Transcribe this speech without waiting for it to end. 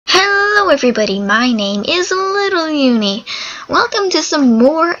everybody, my name is Little Uni. Welcome to some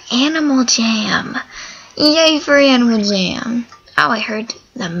more Animal Jam. Yay for Animal Jam. Oh, I heard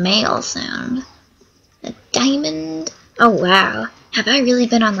the mail sound. A diamond. Oh wow, have I really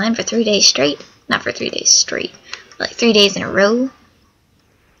been online for 3 days straight? Not for 3 days straight, like 3 days in a row.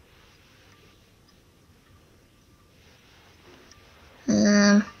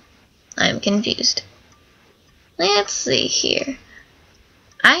 I'm confused. Let's see here.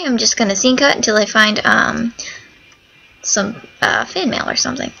 I am just gonna scene cut until I find some fan mail or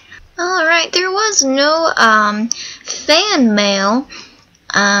something. Alright, there was no fan mail.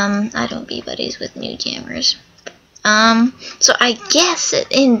 I don't be buddies with new jammers. So I guess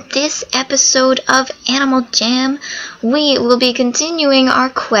in this episode of Animal Jam, we will be continuing our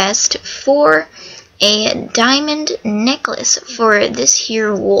quest for a diamond necklace for this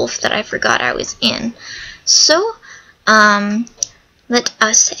here wolf that I forgot I was in. So, let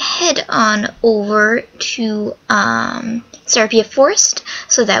us head on over to Serapia Forest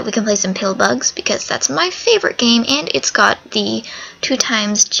so that we can play some pill bugs, because that's my favorite game and it's got the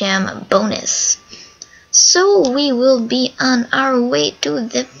 2x gem bonus. So we will be on our way to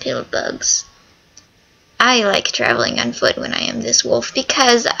the pill bugs. I like traveling on foot when I am this wolf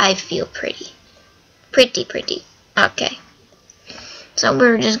because I feel pretty. Pretty. Okay. So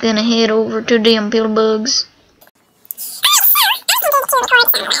we're just gonna head over to them pill bugs.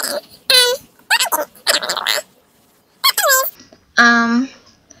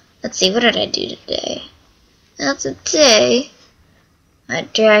 Let's see, what did I do today? Well, today I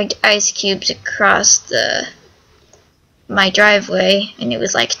dragged ice cubes across my driveway, and it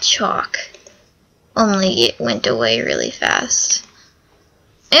was like chalk. Only it went away really fast.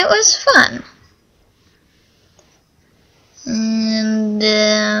 It was fun. And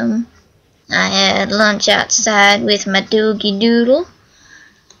I had lunch outside with my doogie doodle.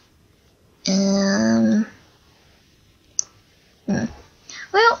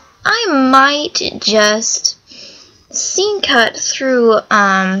 Well, I might just scene cut through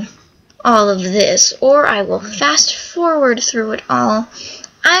all of this, or I will fast forward through it all.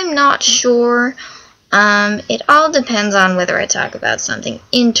 I'm not sure. It all depends on whether I talk about something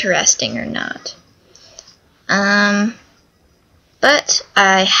interesting or not. But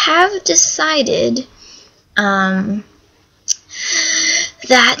I have decided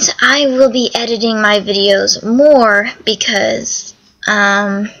that I will be editing my videos more because,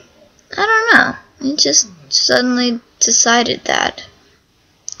 I don't know, I just suddenly decided that.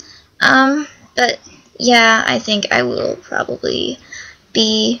 But yeah, I think I will probably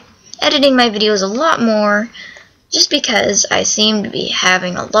be editing my videos a lot more just because I seem to be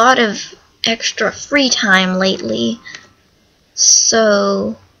having a lot of extra free time lately.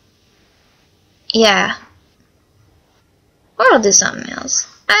 So, yeah. Or I'll do something else.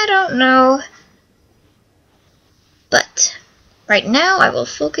 I don't know. But right now I will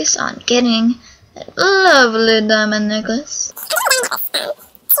focus on getting that lovely diamond necklace.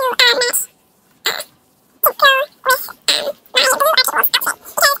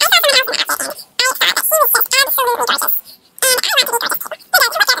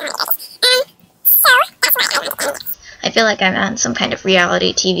 I feel like I'm on some kind of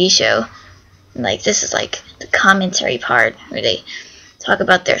reality TV show. Like, this is like the commentary part where they talk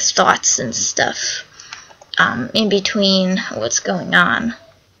about their thoughts and stuff in between what's going on.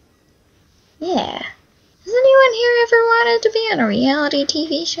 Yeah. Has anyone here ever wanted to be on a reality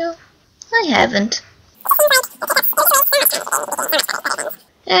TV show? I haven't.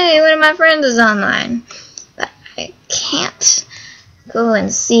 Hey, one of my friends is online. But I can't go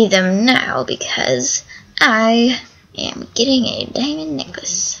and see them now because I am getting a diamond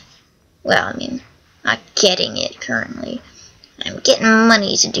necklace. Well, I mean, not getting it currently. I'm getting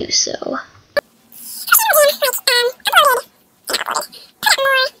money to do so.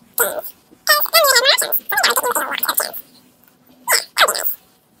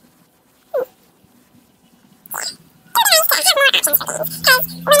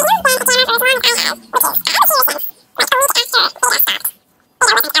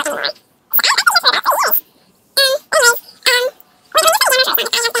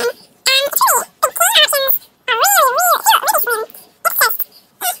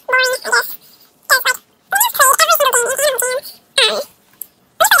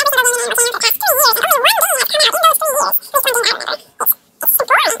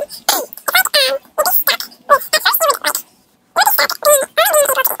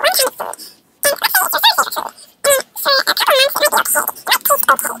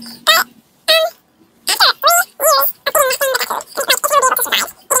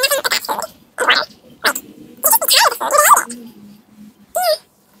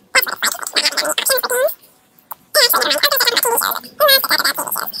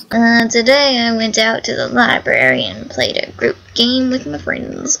 Today I went out to the library and played a group game with my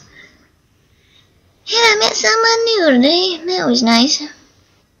friends. And I met someone new today. That was nice.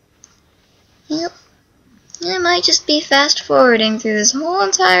 Yep. I might just be fast forwarding through this whole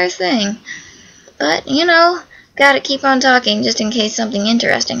entire thing. But, you know, gotta keep on talking just in case something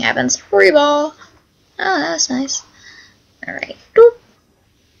interesting happens. Free ball! Oh, that was nice. Alright. Doop.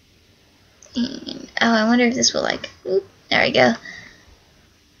 And, oh, I wonder if this will, like, oop, there we go.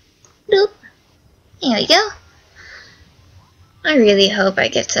 Doop. There we go. I really hope I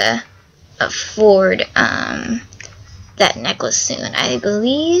get to afford, that necklace soon. I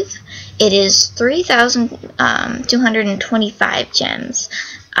believe it is 3,225 gems.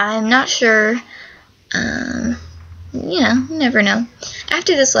 I'm not sure. You know, never know.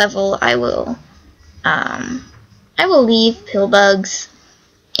 After this level, I will leave Pillbugs,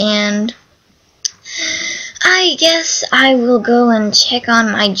 and I guess I will go and check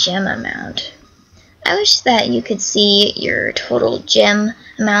on my gem amount. I wish that you could see your total gem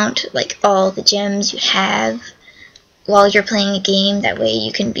amount, like all the gems you have, while you're playing a game. That way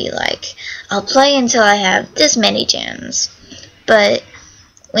you can be like, I'll play until I have this many gems. But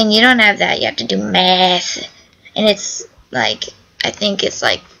when you don't have that, you have to do math. And it's like, I think it's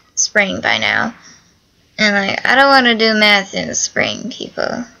like spring by now. And like, I don't want to do math in the spring,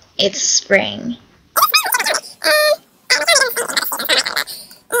 people. It's spring.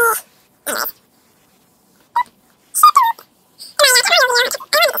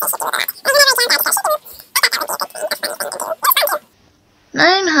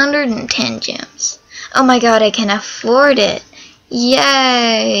 $910 gems. Oh my god, I can afford it.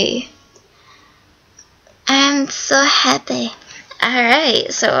 Yay! I'm so happy.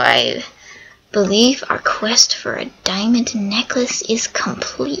 Alright, so I believe our quest for a diamond necklace is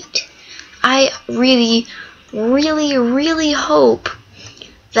complete. I really, really, really hope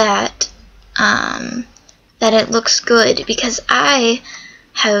that that it looks good, because I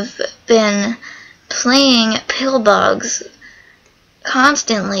have been playing Pillbugs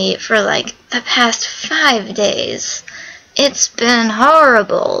constantly for like the past 5 days. It's been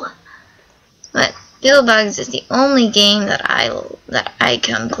horrible. But Pillbugs is the only game that I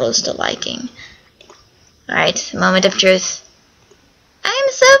come close to liking. Alright, moment of truth. I'm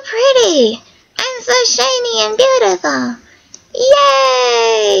so pretty! I'm so shiny and beautiful!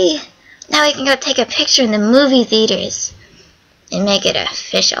 Yay! Now we can go take a picture in the movie theaters and make it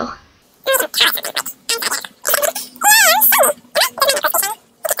official.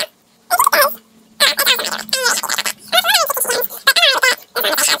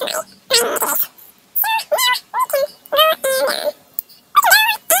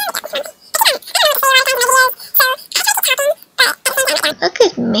 Look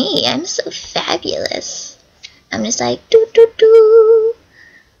at me, I'm so fabulous. I'm just like, doo doo doo.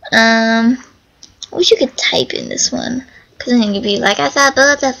 I wish you could type in this one, because then you'd be like, I saw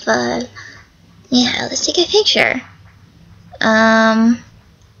beautiful. Yeah, let's take a picture.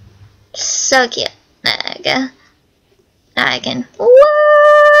 So cute. There we go. Now I can,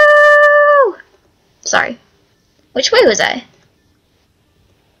 whoa! Sorry. Which way was I?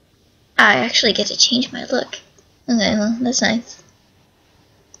 I actually get to change my look. Okay, well, that's nice.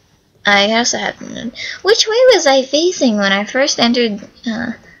 I also have... Which way was I facing when I first entered...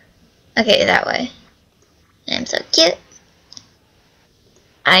 okay, that way. I'm so cute.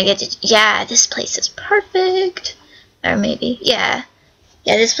 I get to... Yeah, this place is perfect. Or maybe... Yeah.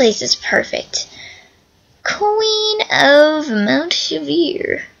 Yeah, this place is perfect. Queen of Mount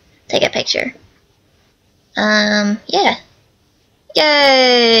Chevere. Take a picture. Yeah.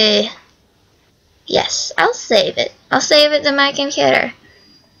 Yay! Yes, I'll save it. I'll save it to my computer.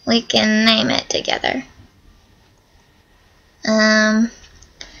 We can name it together.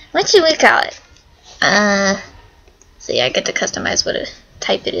 What should we call it? See, I get to customize what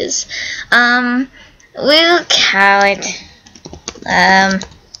type it is. We'll call it,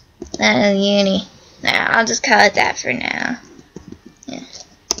 uni. No, I'll just call it that for now. Yeah.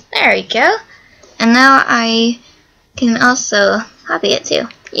 There we go. And now I can also copy it too.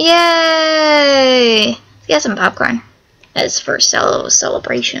 Yay! Let's get some popcorn. As for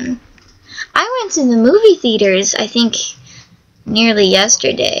celebration. I went to the movie theaters, I think, nearly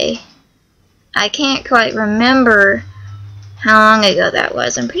yesterday. I can't quite remember how long ago that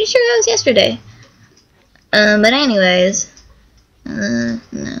was. I'm pretty sure that was yesterday. But anyways, no.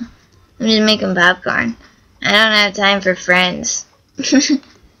 I'm just making popcorn. I don't have time for friends.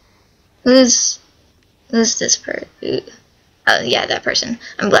 Who's this person? Oh, yeah, that person.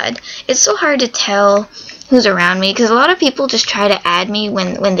 I'm glad. It's so hard to tell who's around me, because a lot of people just try to add me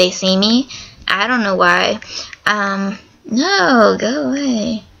when they see me. I don't know why. No, go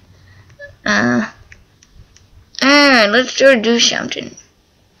away. Alright, let's do something.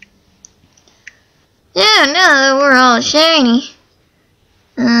 Yeah, now that we're all shiny,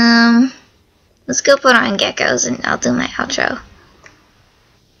 let's go put on geckos and I'll do my outro.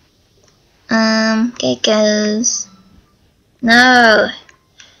 Geckos. No.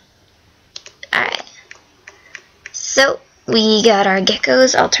 Alright. So, we got our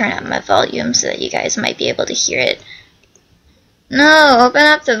geckos. I'll turn up my volume so that you guys might be able to hear it. No, open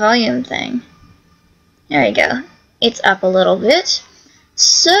up the volume thing. There we go. It's up a little bit.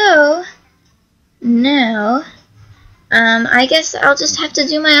 So, now, I guess I'll just have to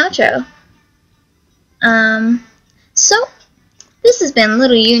do my outro. So, this has been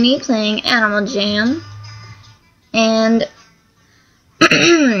Little Uni playing Animal Jam. And,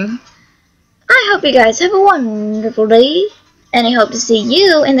 I hope you guys have a wonderful day. And I hope to see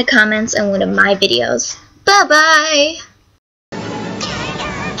you in the comments on one of my videos. Bye-bye!